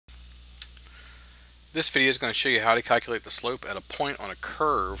This video is going to show you how to calculate the slope at a point on a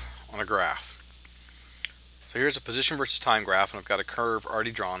curve on a graph. So here's a position versus time graph, and I've got a curve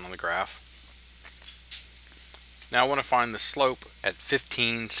already drawn on the graph. Now I want to find the slope at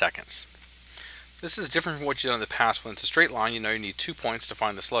 15 seconds. This is different from what you've done in the past. When it's a straight line, you know you need 2 points to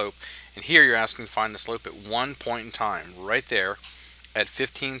find the slope, and here you're asking to find the slope at one point in time, right there at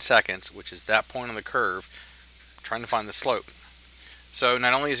 15 seconds, which is that point on the curve, trying to find the slope. So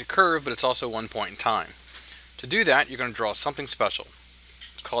not only is it curved, but it's also one point in time. To do that, you're going to draw something special.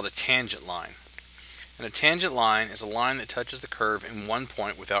 It's called a tangent line. And a tangent line is a line that touches the curve in one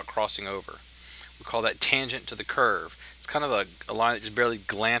point without crossing over. We call that tangent to the curve. It's kind of a line that just barely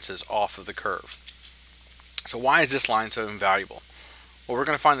glances off of the curve. So why is this line so invaluable? Well, we're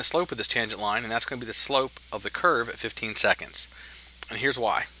going to find the slope of this tangent line, and that's going to be the slope of the curve at 15 seconds. And here's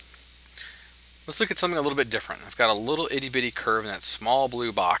why. Let's look at something a little bit different. I've got a little itty-bitty curve in that small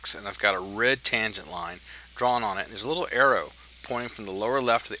blue box, and I've got a red tangent line drawn on it. And there's a little arrow pointing from the lower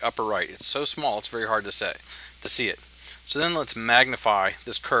left to the upper right. It's so small it's very hard to see it. So then let's magnify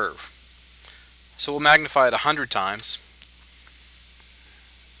this curve. So we'll magnify it 100 times,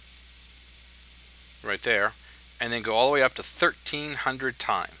 right there, and then go all the way up to 1,300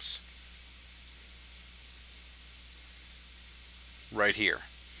 times, right here.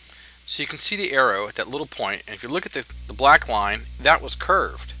 So you can see the arrow at that little point, and if you look at the black line, that was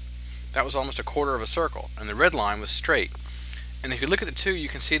curved. That was almost a quarter of a circle, and the red line was straight. And if you look at the two, you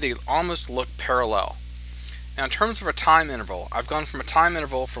can see they almost look parallel. Now in terms of a time interval, I've gone from a time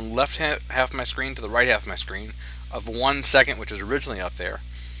interval from left half of my screen to the right half of my screen of 1 second, which was originally up there,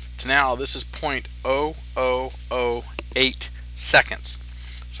 to now this is 0.0008 seconds.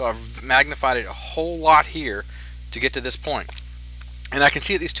 So I've magnified it a whole lot here to get to this point. And I can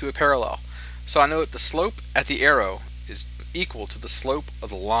see that these two are parallel. So I know that the slope at the arrow is equal to the slope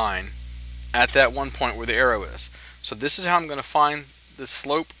of the line at that one point where the arrow is. So this is how I'm going to find the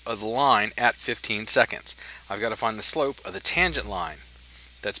slope of the line at 15 seconds. I've got to find the slope of the tangent line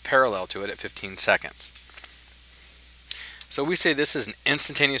that's parallel to it at 15 seconds. So we say this is an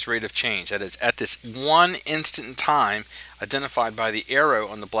instantaneous rate of change. That is, at this one instant in time identified by the arrow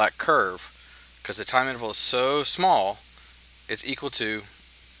on the black curve, because the time interval is so small, it's equal to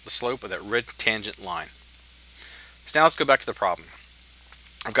the slope of that red tangent line. So now let's go back to the problem.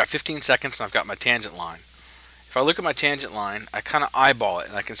 I've got 15 seconds and I've got my tangent line. If I look at my tangent line, I kind of eyeball it,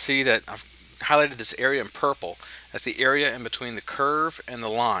 and I can see that I've highlighted this area in purple. That's the area in between the curve and the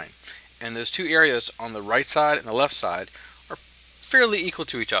line. And those two areas on the right side and the left side are fairly equal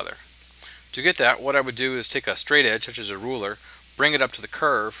to each other. To get that, what I would do is take a straight edge, such as a ruler, bring it up to the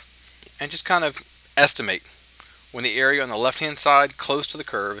curve, and just kind of estimate when the area on the left-hand side close to the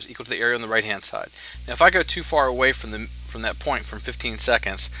curve is equal to the area on the right-hand side. Now if I go too far away from that point, from 15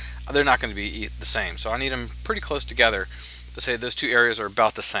 seconds, they're not going to be the same. So I need them pretty close together to say those two areas are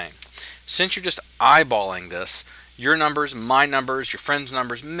about the same. Since you're just eyeballing this, your numbers, my numbers, your friend's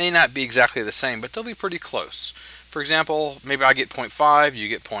numbers may not be exactly the same, but they'll be pretty close. For example, maybe I get 0.5, you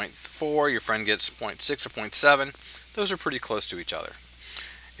get 0.4, your friend gets 0.6 or 0.7. Those are pretty close to each other.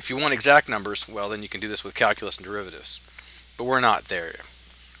 If you want exact numbers, well, then you can do this with calculus and derivatives. But we're not there yet.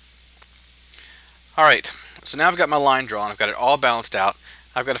 Alright, so now I've got my line drawn. I've got it all balanced out.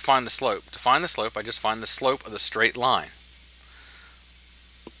 I've got to find the slope. To find the slope, I just find the slope of the straight line.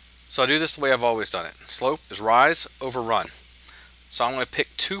 So I do this the way I've always done it. Slope is rise over run. So I'm going to pick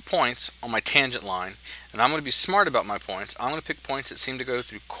 2 points on my tangent line, and I'm going to be smart about my points. I'm going to pick points that seem to go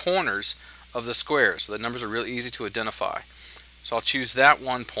through corners of the square, so the numbers are real easy to identify. So I'll choose that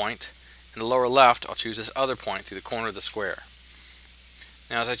one point. In the lower left, I'll choose this other point through the corner of the square.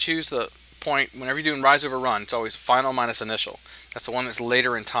 Now as I choose the point, whenever you're doing rise over run, it's always final minus initial. That's the one that's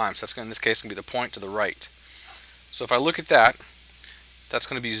later in time, so that's going to, in this case, going to be the point to the right. So if I look at that, that's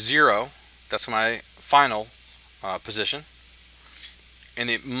going to be 0. That's my final position. And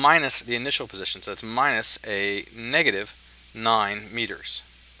it minus the initial position, so it's minus a negative 9 meters.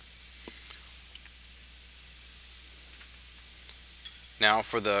 Now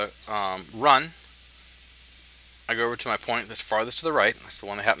for the run, I go over to my point that's farthest to the right. That's the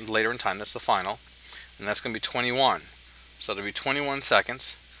one that happens later in time. That's the final. And that's going to be 21. So it'll be 21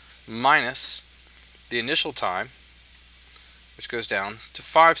 seconds minus the initial time, which goes down to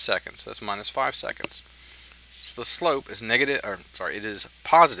 5 seconds. That's minus 5 seconds. So the slope is it is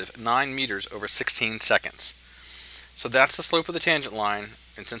positive 9 meters over 16 seconds. So that's the slope of the tangent line,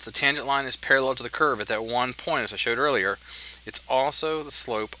 and since the tangent line is parallel to the curve at that one point, as I showed earlier, it's also the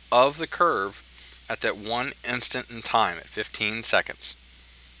slope of the curve at that one instant in time at 15 seconds.